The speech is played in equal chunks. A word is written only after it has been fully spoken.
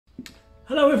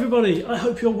Hello everybody, I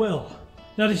hope you're well.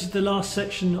 Now this is the last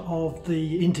section of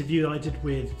the interview I did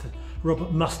with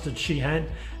Robert Mustard Shihan,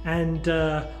 and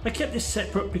I kept this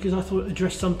separate because I thought it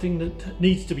addressed something that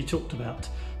needs to be talked about,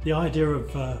 the idea of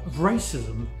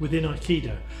racism within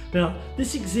Aikido. Now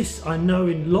this exists, I know,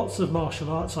 in lots of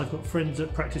martial arts. I've got friends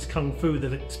that practice Kung Fu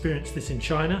that have experienced this in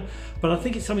China, but I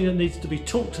think it's something that needs to be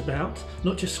talked about,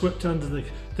 not just swept under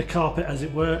the carpet as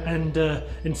it were, and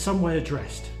in some way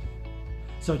addressed.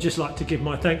 So I'd just like to give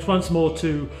my thanks once more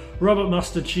to Robert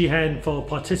Mustard Shihan for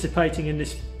participating in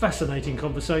this fascinating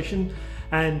conversation.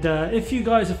 And if you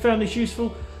guys have found this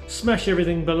useful, smash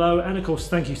everything below. And of course,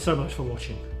 thank you so much for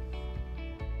watching.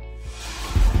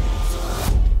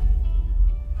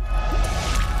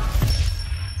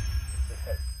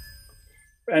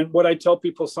 And what I tell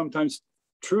people sometimes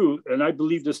true, and I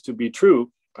believe this to be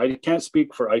true, I can't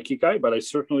speak for Aikigai, but I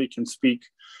certainly can speak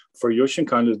for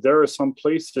Yoshinkan. There are some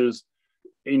places,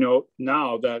 you know,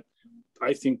 now that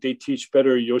I think they teach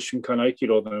better Yoshinkan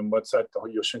Aikido than what's at the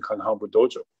Yoshinkan Hanbu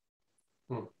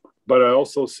Dojo. But I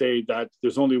also say that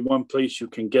there's only one place you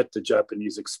can get the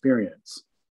Japanese experience.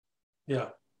 Yeah.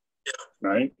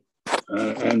 Right?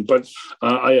 But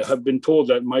I have been told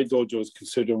that my dojo is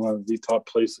considered one of the top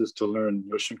places to learn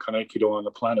Yoshinkan Aikido on the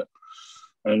planet.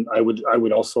 And I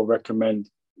would also recommend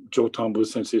Joe Tambu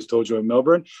Sensei's dojo in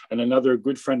Melbourne, and another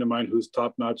good friend of mine who's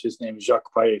top notch. His name is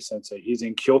Jacques Paye Sensei. He's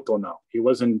in Kyoto now. He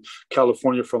was in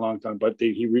California for a long time, but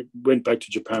he went back to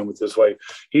Japan with his wife.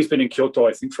 He's been in Kyoto,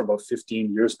 I think, for about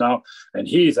 15 years now, and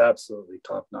he's absolutely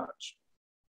top notch.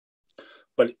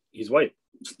 But he's white.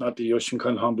 It's not the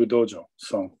Yoshinkan Hanbu Dojo.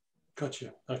 So,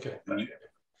 gotcha. Okay. Right?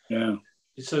 Yeah.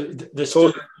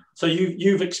 So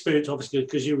you've experienced, obviously,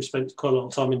 because you spent quite a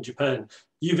long time in Japan,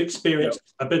 you've experienced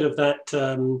a bit of that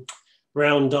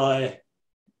round eye,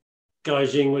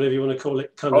 gaijin, whatever you want to call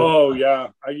it. Oh, yeah.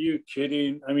 Are you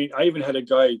kidding? I mean, I even had a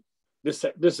guy, this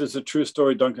is a true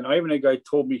story, Duncan. I even had a guy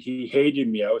told me he hated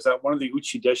me. I was at one of the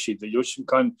Uchideshi, the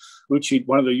Yoshinkan Uchi,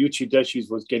 one of the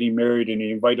Uchideshis was getting married, and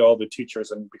he invited all the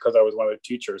teachers. And because I was one of the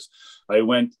teachers, I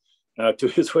went to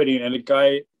his wedding, and a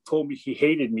guy told me he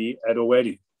hated me at a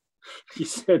wedding. He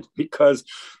said, because,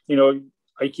 you know,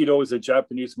 Aikido is a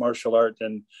Japanese martial art.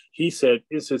 And he said,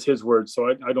 this is his words, so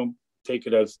I don't take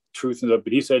it as truth, but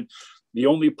he said, the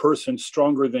only person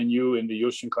stronger than you in the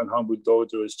Yoshinkan Hanbu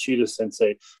Dojo is Chida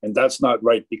Sensei. And that's not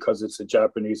right because it's a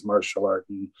Japanese martial art.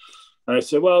 And I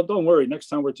said, well, don't worry. Next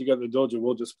time we're together at the dojo,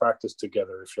 we'll just practice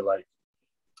together if you like.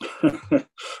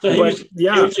 So he was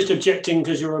just objecting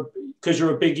because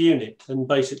you're a big unit, and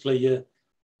basically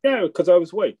yeah, because I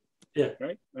was white. Yeah.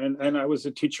 Right. And I was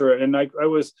a teacher, and I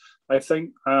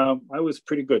think I was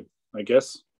pretty good, I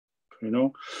guess, you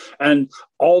know. And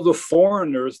all the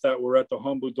foreigners that were at the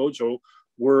Hanbu Dojo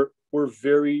were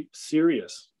very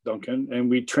serious, Duncan, and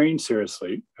we trained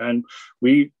seriously. And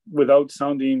we, without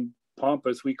sounding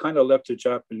pompous, we kind of left the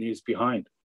Japanese behind.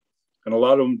 And a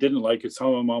lot of them didn't like it. Some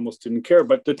of them almost didn't care.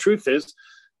 But the truth is,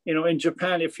 you know, in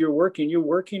Japan, if you're working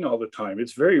all the time.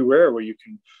 It's very rare where you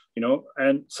can, you know,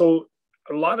 and so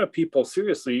a lot of people,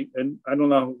 seriously, and I don't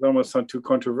know, I don't want to sound too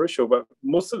controversial, but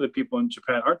most of the people in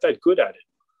Japan aren't that good at it.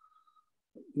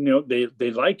 You know, they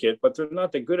like it, but they're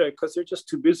not that good at it because they're just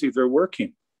too busy. They're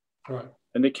working. Right.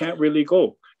 And they can't really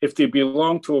go. If they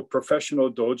belong to a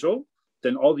professional dojo,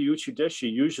 then all the Uchideshi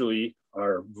usually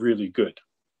are really good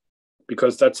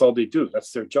because that's all they do.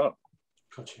 That's their job.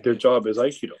 Gotcha. Their job is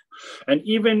Aikido. And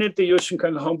even at the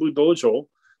Yoshinkan Hanbu Dojo,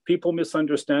 people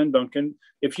misunderstand, Duncan.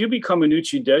 If you become an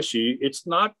Uchideshi, it's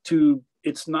not to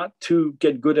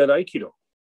get good at Aikido,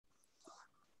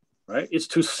 right? It's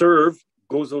to serve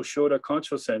Gozo Shoda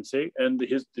Kancho Sensei and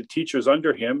the teachers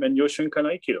under him and Yoshinkan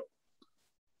Aikido.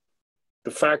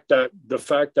 The fact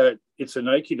that it's an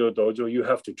Aikido dojo, you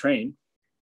have to train.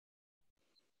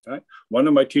 Right? One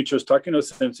of my teachers, Takino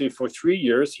Sensei, for 3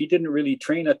 years, he didn't really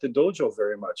train at the dojo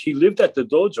very much. He lived at the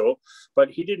dojo,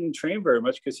 but he didn't train very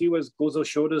much because he was Gozo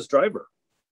Shoda's driver.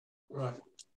 Right.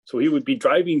 So he would be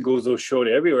driving Gozo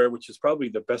Shoda everywhere, which is probably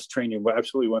the best training. Well,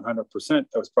 absolutely 100%.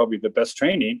 That was probably the best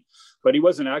training. But he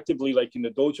wasn't actively like in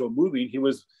the dojo moving. He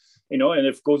was, you know, and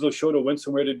if Gozo Shoda went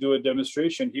somewhere to do a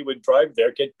demonstration, he would drive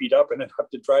there, get beat up, and then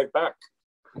have to drive back.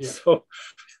 Yeah. So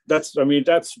that's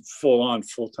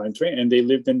full-time training, and they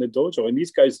lived in the dojo, and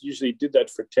these guys usually did that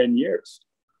for 10 years.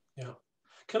 Yeah.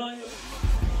 Can I